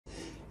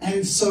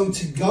And so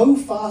to go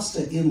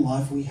faster in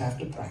life, we have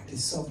to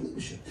practice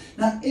self-leadership.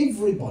 Now,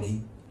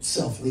 everybody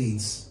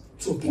self-leads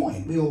to a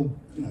point. We all,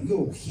 you're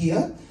all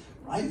here,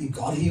 right? You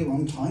got here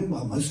on time,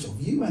 well, most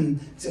of you, and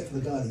except for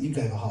the guy that you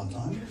gave a hard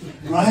time,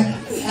 right?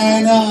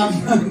 And,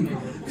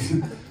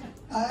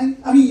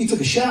 I mean, you took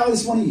a shower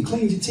this morning, you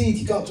cleaned your teeth,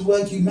 you got to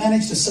work, you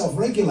managed to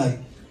self-regulate.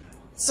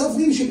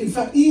 Self-leadership, in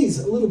fact, is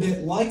a little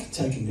bit like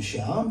taking a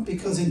shower,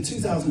 because in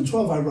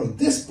 2012 I wrote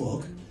this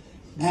book,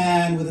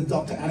 and with a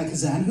Dr. Anna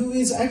Kazan, who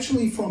is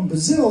actually from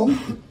Brazil.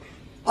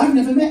 I've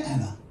never met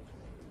Anna.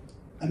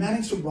 I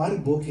managed to write a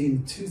book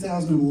in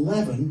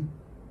 2011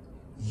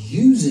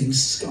 using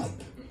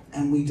Skype,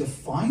 and we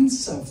defined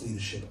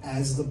self-leadership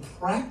as the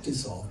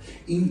practice of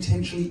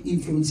intentionally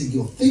influencing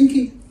your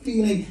thinking,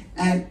 feeling,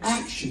 and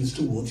actions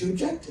towards your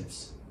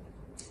objectives.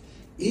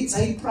 It's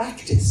a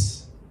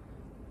practice.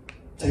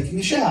 Taking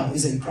a shower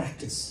is a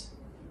practice.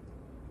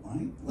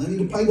 Right? Learning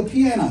to play the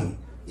piano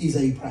is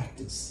a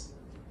practice.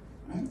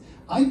 Right?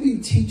 I've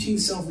been teaching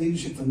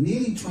self-leadership for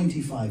nearly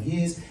 25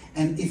 years,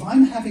 and if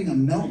I'm having a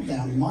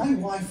meltdown, my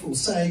wife will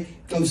say,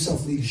 go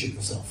self-leadership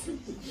yourself.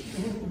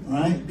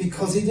 Right?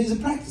 Because it is a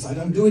practice. I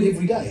don't do it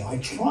every day. I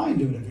try and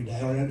do it every day,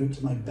 or I don't do it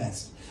to my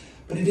best.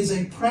 But it is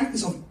a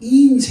practice of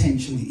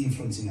intentionally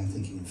influencing our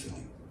thinking and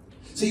feeling.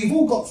 So you've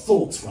all got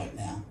thoughts right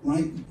now,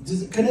 right?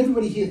 Can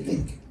everybody here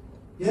think?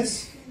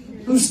 Yes?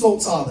 Whose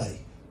thoughts are they?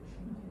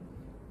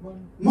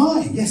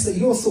 Mine. Yes, they're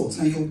your thoughts.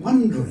 Now you're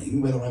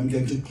wondering whether I'm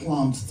going to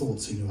plant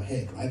thoughts in your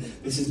head, right?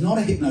 This is not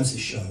a hypnosis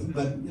show,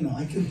 but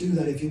I could do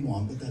that if you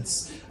want, but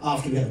that's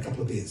after we have a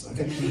couple of beers,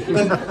 okay?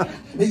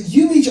 But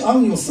you each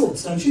own your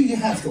thoughts, don't you? You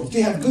have thoughts. Do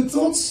you have good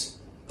thoughts?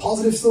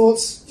 Positive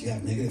thoughts? Do you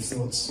have negative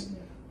thoughts?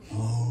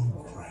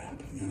 Oh,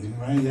 crap.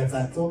 Right? You have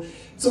that thought.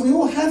 So we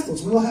all have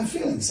thoughts. We all have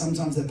feelings.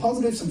 Sometimes they're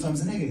positive,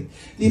 sometimes they're negative.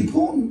 The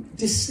important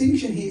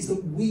distinction here is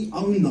that we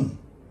own them.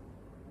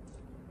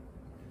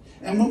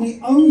 And when we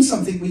own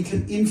something, we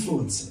can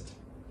influence it,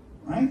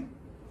 right?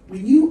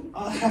 When you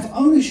have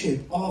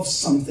ownership of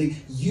something,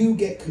 you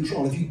get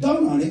control. If you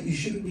don't own it, you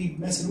shouldn't be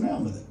messing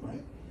around with it,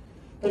 right?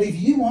 But if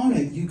you own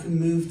it, you can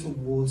move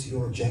towards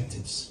your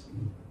objectives.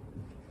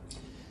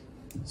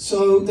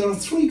 So there are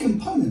three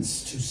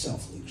components to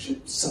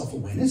self-leadership: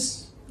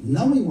 self-awareness,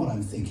 knowing what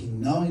I'm thinking,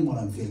 knowing what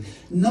I'm feeling,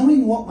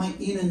 knowing what my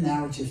inner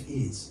narrative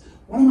is.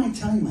 What am I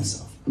telling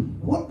myself?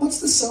 What's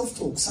the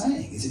self-talk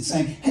saying? Is it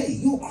saying, hey,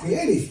 you're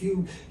creative,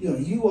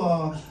 you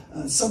are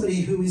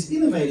somebody who is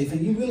innovative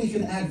and you really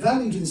can add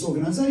value to this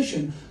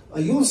organization? Or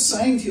you're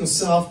saying to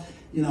yourself,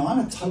 I'm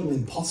a total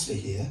imposter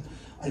here.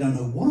 I don't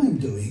know what I'm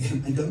doing.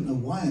 I don't know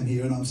why I'm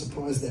here, and I'm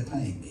surprised they're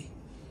paying me.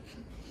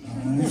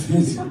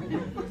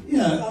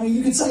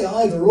 You could say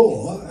either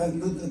or.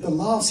 The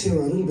laughs here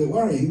are a little bit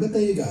worrying, but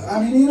there you go.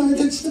 It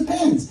just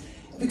depends.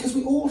 Because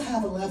we all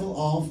have a level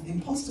of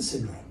imposter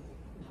syndrome.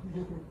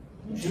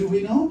 Do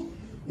we not?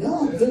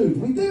 Yeah,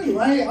 dude, we do,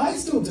 right? I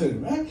still do,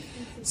 right?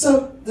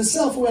 So the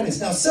self-awareness.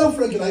 Now,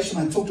 self-regulation,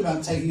 I talked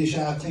about taking a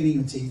shower, cleaning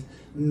your teeth,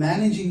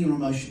 managing your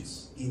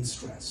emotions in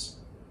stress.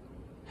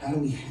 How do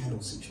we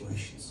handle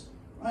situations?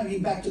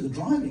 Back to the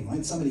driving,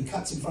 right? Somebody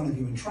cuts in front of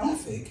you in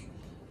traffic.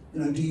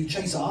 Do you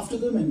chase after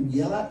them and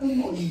yell at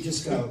them, or do you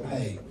just go,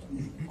 hey,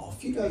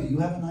 off you go, you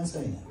have a nice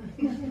day now?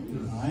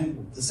 All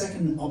right? The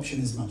second option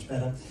is much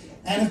better.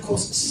 And of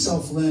course,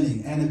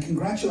 self-learning. And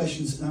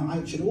congratulations,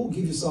 I should all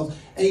give yourself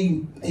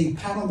a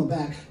pat on the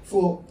back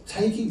for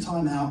taking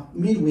time out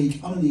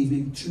midweek on an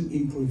evening to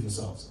improve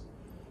yourselves.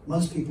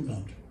 Most people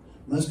don't.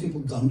 Most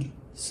people don't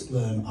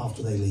learn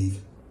after they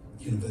leave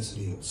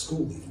university or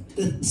school even.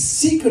 The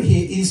secret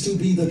here is to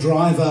be the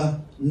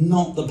driver,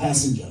 not the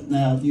passenger.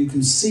 Now, you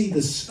can see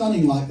the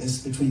stunning likeness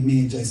between me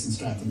and Jason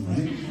Stratham,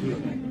 right?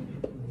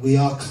 We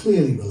are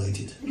clearly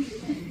related.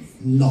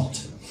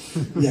 Not.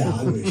 Yeah,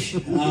 I wish.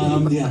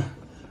 Yeah.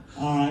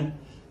 All right.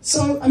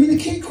 So, the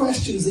key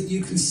questions that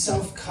you can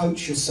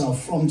self-coach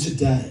yourself from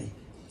today,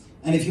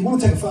 and if you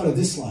want to take a photo of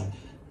this slide,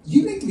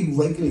 you need to be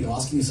regularly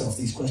asking yourself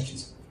these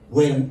questions.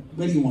 Where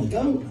do you want to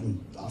go?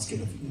 And ask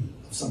it of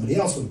somebody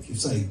else, or if you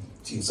say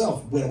to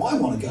yourself, where do I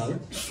want to go?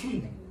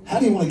 How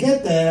do you want to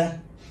get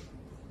there?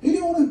 Who do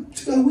you want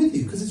to go with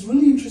you? Because it's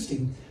really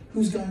interesting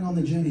who's going on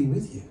the journey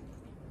with you.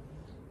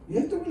 You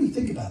have to really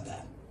think about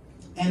that.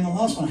 And the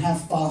last one, how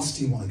fast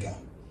do you want to go?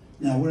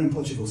 Now, we're in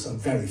Portugal, so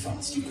very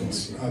fast, of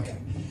course. Okay.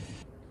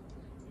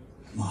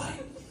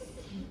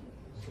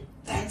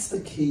 That's the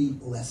key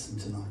lesson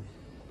tonight.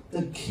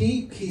 The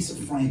key piece of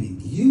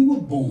framing. You were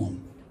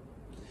born.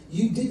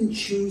 You didn't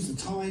choose the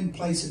time,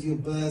 place of your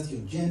birth,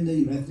 your gender,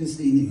 your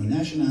ethnicity, your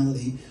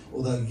nationality,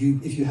 although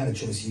if you had a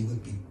choice, you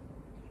would be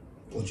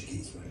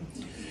Portuguese,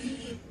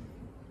 right?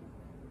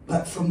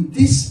 But from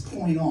this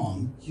point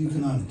on, you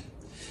can own it.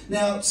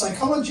 Now,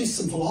 psychologists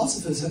and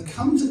philosophers have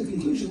come to the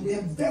conclusion that we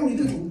have very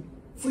little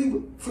free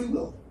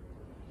will.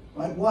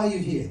 Right? Why are you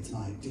here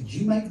tonight? Did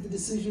you make the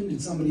decision?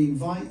 Did somebody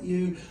invite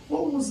you?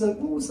 What was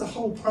the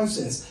whole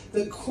process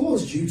that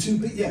caused you to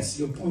be? Yes,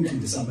 you're pointing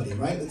to somebody,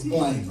 right? That's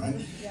blame, right?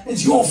 Yeah.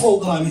 It's your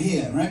fault that I'm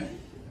here, right?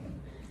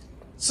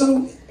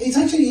 So it's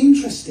actually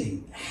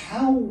interesting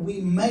how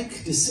we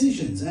make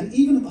decisions, and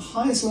even at the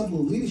highest level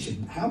of leadership,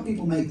 how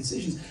people make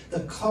decisions, the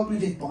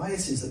cognitive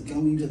biases that go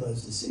into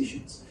those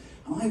decisions.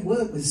 And I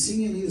work with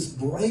senior leaders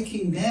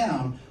breaking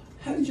down,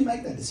 how did you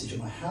make that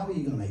decision, or how are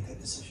you going to make that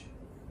decision?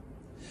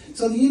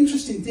 So the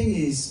interesting thing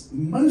is,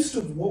 most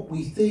of what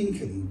we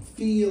think and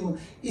feel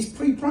is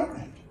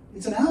pre-programmed.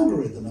 It's an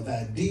algorithm of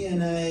our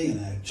DNA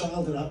and our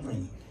childhood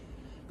upbringing.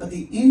 But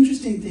the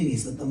interesting thing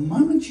is that the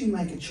moment you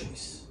make a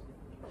choice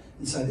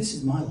and say, this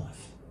is my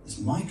life, this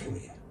is my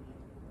career,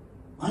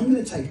 I'm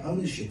going to take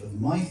ownership of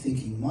my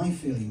thinking, my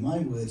feeling, my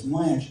words,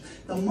 my action.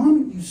 The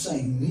moment you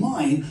say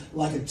mine,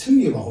 like a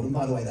 2-year-old, and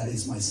by the way, that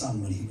is my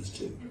son when he was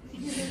 2.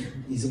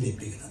 He's a bit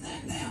bigger than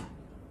that now.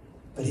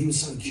 But he was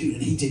so cute,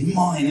 and he did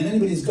mine. And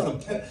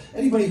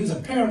anybody who's a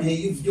parent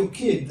here, your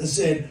kid has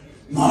said,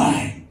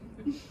 mine.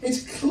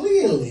 It's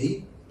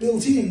clearly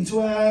built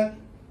into our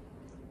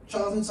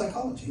childhood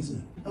psychology, isn't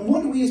it? And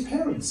what do we as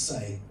parents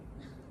say?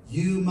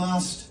 You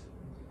must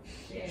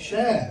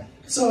share.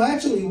 So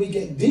actually we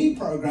get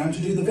deprogrammed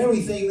to do the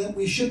very thing that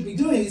we should be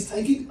doing, is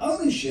taking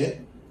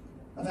ownership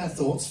of our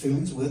thoughts,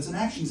 feelings, words, and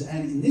actions.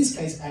 And in this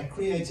case, our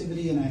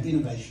creativity and our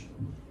innovation.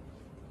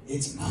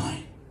 It's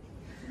mine.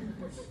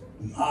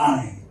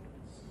 Mine.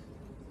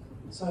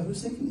 So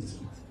whose thinking is it?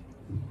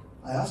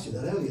 I asked you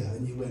that earlier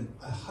and you went,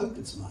 I hope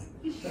it's mine.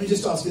 Let me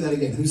just ask you that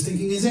again. Whose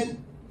thinking is it?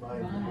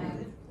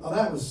 Mine. Oh,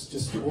 that was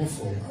just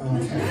awful.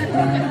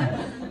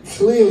 Okay.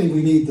 Clearly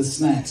we need the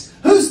snacks.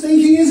 Whose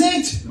thinking is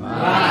it?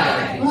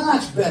 Mine.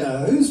 Much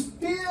better. Whose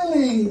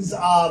feelings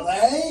are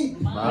they?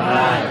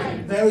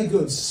 Mine. Very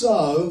good.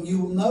 So you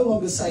will no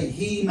longer say,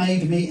 he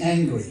made me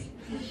angry.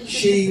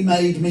 She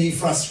made me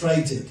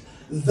frustrated.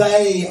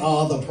 They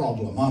are the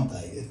problem, aren't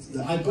they?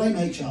 I blame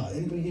HR.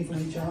 Anybody here from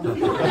HR?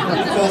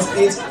 Because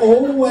it's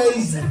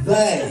always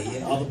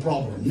they are the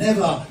problem.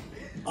 Never,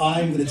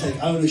 I'm going to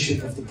take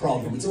ownership of the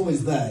problem. It's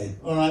always they.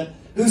 All right?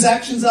 Whose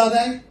actions are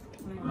they?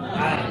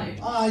 Mine.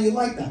 Ah, you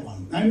like that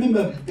one. I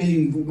remember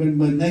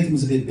when Nathan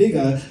was a bit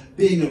bigger,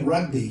 being at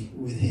rugby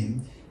with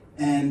him,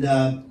 and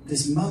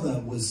this mother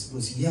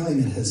was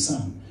yelling at her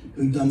son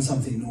who'd done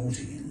something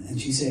naughty.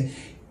 And she said,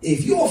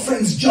 if your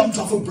friends jumped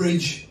off a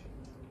bridge,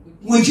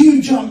 would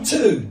you jump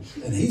too?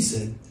 And he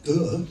said,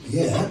 duh,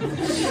 yeah.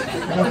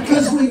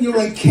 Because when you're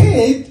a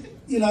kid,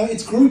 you know,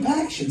 it's group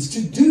actions.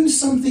 To do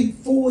something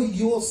for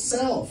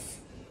yourself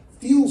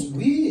feels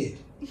weird.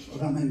 What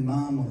about my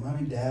mum? What about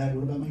my dad?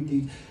 What about my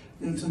dad?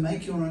 You know, to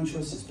make your own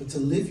choices, but to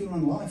live your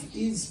own life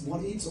is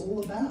what it's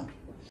all about.